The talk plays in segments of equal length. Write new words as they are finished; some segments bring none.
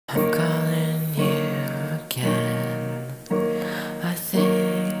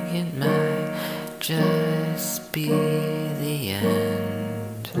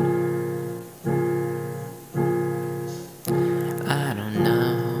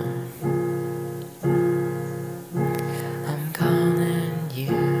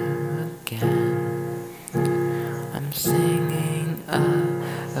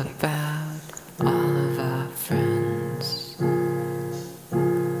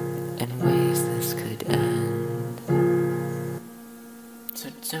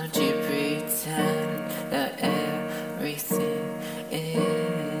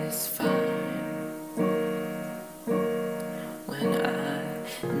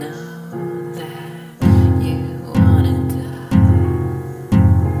know that you wanna die,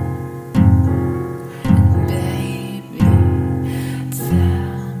 and baby,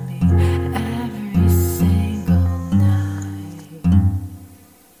 tell me every single night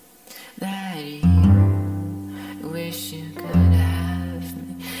that you wish you could have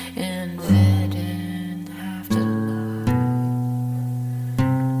me and didn't have to lie.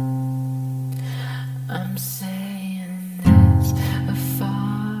 I'm saying this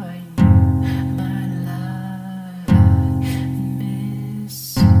for you, my love. I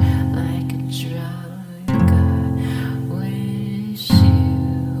miss you like a drug. I wish you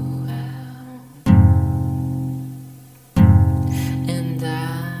well, and I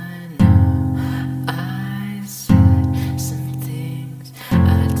know I said some things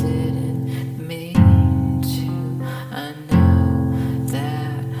I didn't mean to. I know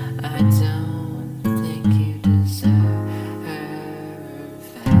that I don't think you deserve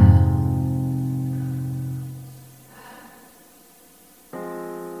hell.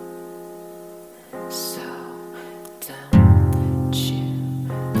 So don't you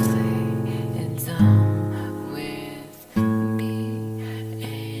play it dumb with me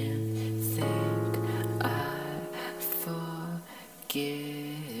and think I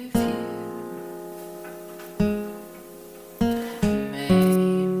forgive you.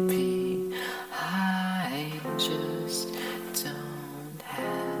 Maybe I just don't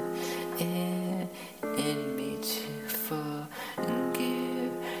have it